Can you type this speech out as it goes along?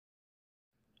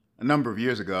A number of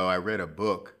years ago, I read a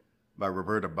book by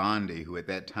Roberta Bondi, who at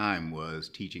that time was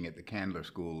teaching at the Candler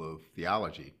School of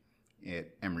Theology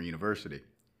at Emory University.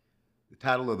 The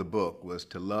title of the book was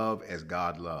To Love as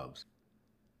God Loves.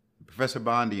 Professor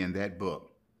Bondi in that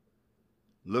book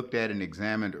looked at and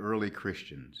examined early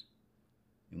Christians.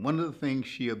 And one of the things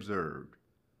she observed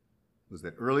was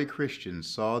that early Christians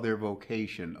saw their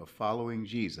vocation of following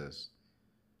Jesus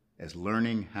as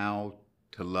learning how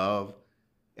to love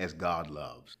as God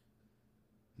loves.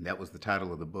 And that was the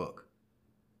title of the book,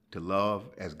 To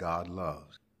Love as God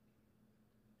Loves.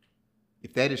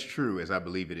 If that is true, as I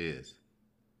believe it is,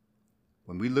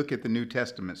 when we look at the New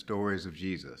Testament stories of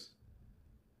Jesus,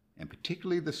 and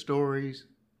particularly the stories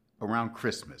around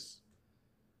Christmas,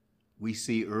 we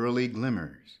see early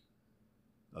glimmers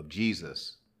of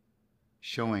Jesus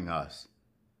showing us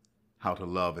how to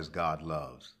love as God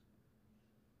loves.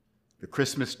 The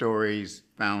Christmas stories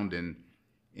found in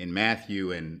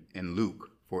Matthew and Luke,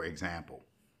 for example,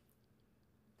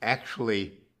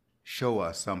 actually show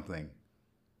us something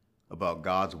about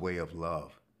God's way of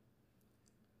love.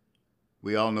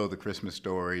 We all know the Christmas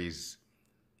stories,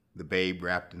 the babe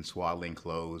wrapped in swaddling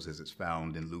clothes as it's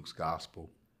found in Luke's gospel,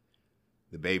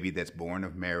 the baby that's born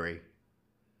of Mary,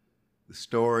 the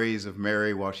stories of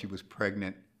Mary while she was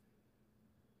pregnant,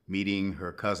 meeting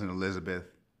her cousin Elizabeth,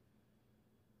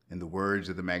 and the words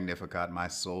of the Magnificat, my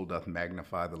soul doth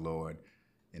magnify the Lord,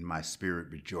 and my spirit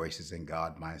rejoices in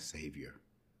God my Savior.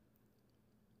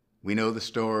 We know the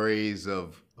stories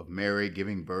of Mary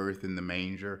giving birth in the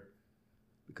manger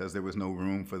because there was no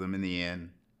room for them in the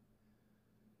inn.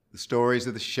 The stories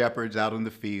of the shepherds out in the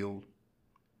field,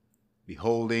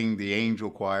 beholding the angel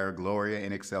choir, Gloria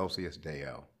in excelsis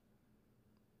Deo.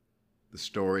 The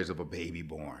stories of a baby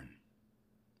born.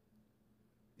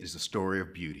 It is a story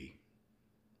of beauty,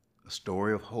 a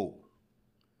story of hope.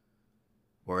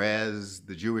 Whereas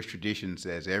the Jewish tradition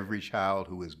says every child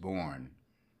who is born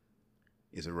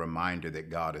is a reminder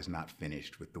that God is not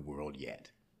finished with the world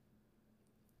yet.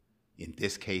 In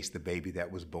this case, the baby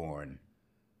that was born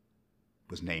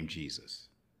was named Jesus.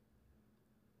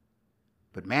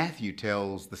 But Matthew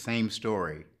tells the same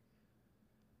story,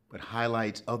 but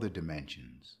highlights other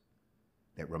dimensions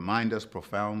that remind us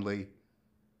profoundly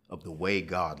of the way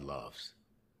God loves.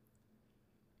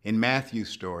 In Matthew's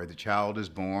story, the child is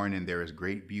born and there is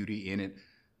great beauty in it,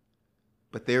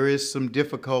 but there is some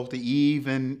difficulty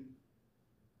even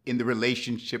in the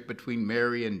relationship between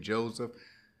Mary and Joseph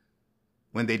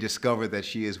when they discover that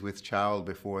she is with child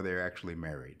before they're actually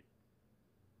married.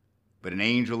 But an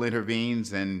angel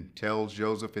intervenes and tells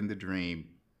Joseph in the dream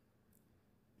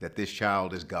that this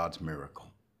child is God's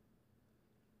miracle.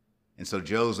 And so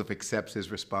Joseph accepts his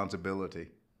responsibility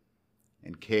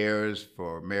and cares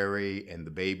for Mary and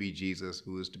the baby Jesus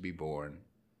who is to be born.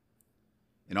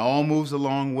 And all moves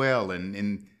along well. And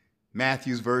in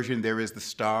Matthew's version, there is the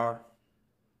star.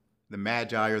 The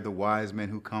Magi are the wise men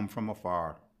who come from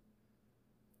afar.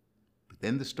 But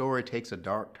then the story takes a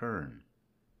dark turn.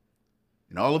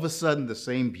 And all of a sudden, the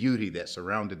same beauty that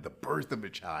surrounded the birth of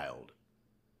a child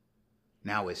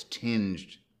now is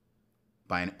tinged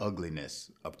by an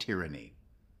ugliness of tyranny,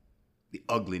 the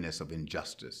ugliness of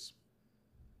injustice,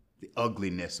 the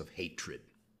ugliness of hatred,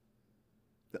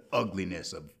 the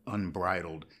ugliness of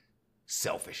unbridled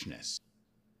selfishness.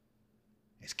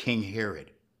 As King Herod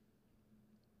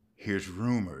hears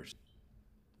rumors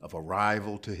of a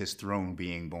rival to his throne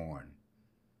being born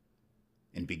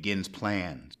and begins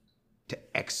plans to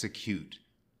execute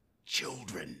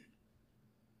children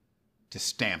to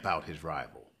stamp out his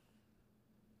rival.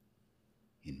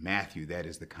 In Matthew, that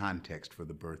is the context for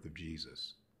the birth of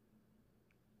Jesus.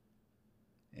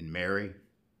 And Mary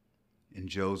and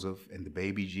Joseph and the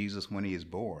baby Jesus, when he is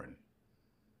born,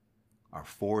 are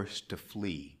forced to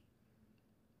flee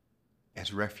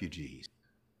as refugees,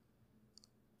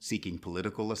 seeking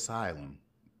political asylum,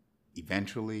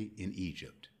 eventually in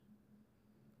Egypt,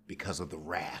 because of the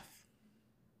wrath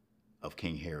of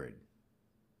King Herod.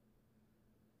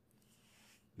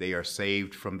 They are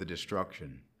saved from the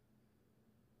destruction,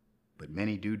 but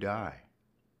many do die.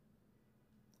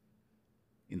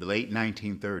 In the late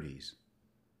 1930s,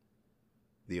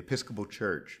 the Episcopal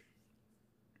Church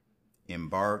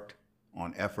embarked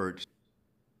on efforts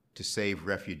to save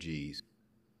refugees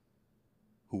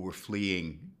who were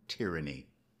fleeing tyranny,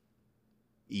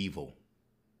 evil,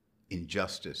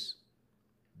 injustice,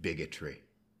 bigotry,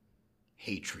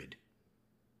 hatred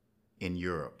in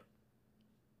Europe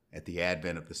at the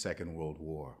advent of the Second World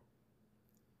War.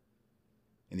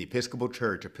 In the Episcopal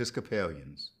Church,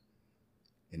 Episcopalians,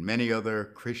 and many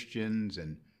other Christians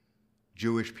and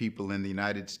Jewish people in the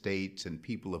United States and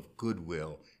people of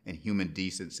goodwill and human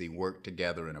decency worked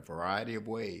together in a variety of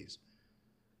ways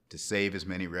to save as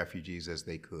many refugees as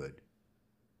they could.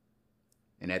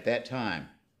 And at that time,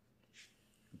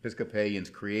 Episcopalians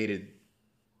created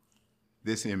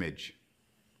this image,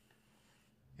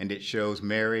 and it shows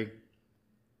Mary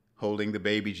holding the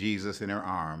baby Jesus in her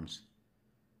arms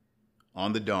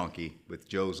on the donkey with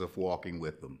Joseph walking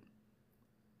with them.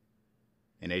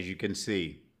 And as you can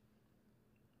see,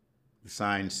 the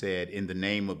sign said, "In the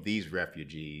name of these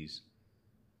refugees,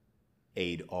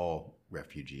 aid all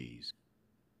refugees."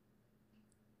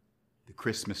 The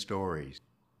Christmas stories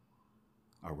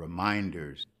are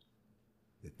reminders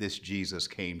that this Jesus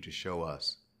came to show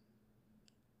us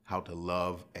how to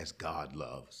love as God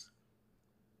loves.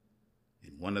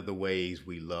 And one of the ways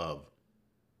we love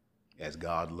as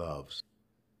God loves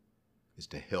is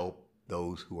to help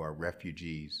those who are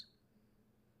refugees,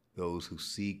 those who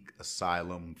seek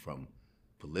asylum from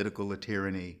political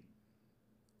tyranny,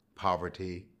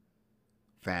 poverty,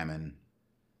 famine,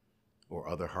 or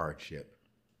other hardship.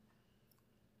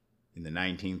 In the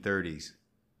 1930s,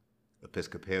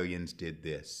 Episcopalians did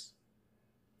this,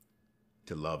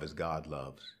 to love as God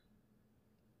loves.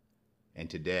 And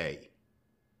today,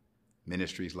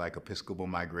 ministries like Episcopal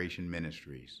Migration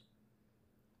Ministries,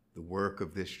 the work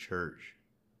of this church,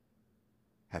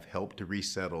 have helped to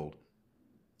resettle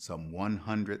some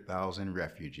 100,000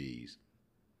 refugees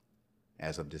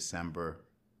as of December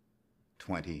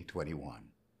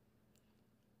 2021.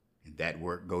 And that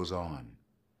work goes on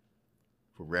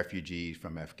for refugees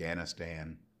from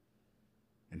Afghanistan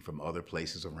and from other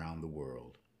places around the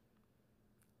world.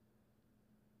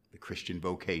 The Christian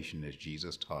vocation, as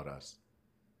Jesus taught us,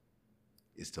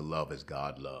 is to love as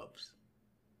God loves.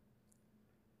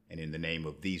 And in the name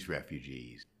of these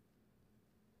refugees,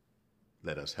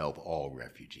 let us help all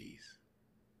refugees.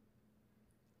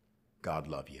 God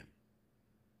love you.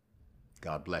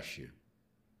 God bless you.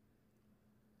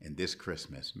 And this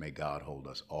Christmas, may God hold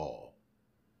us all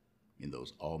in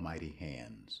those almighty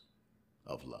hands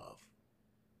of love.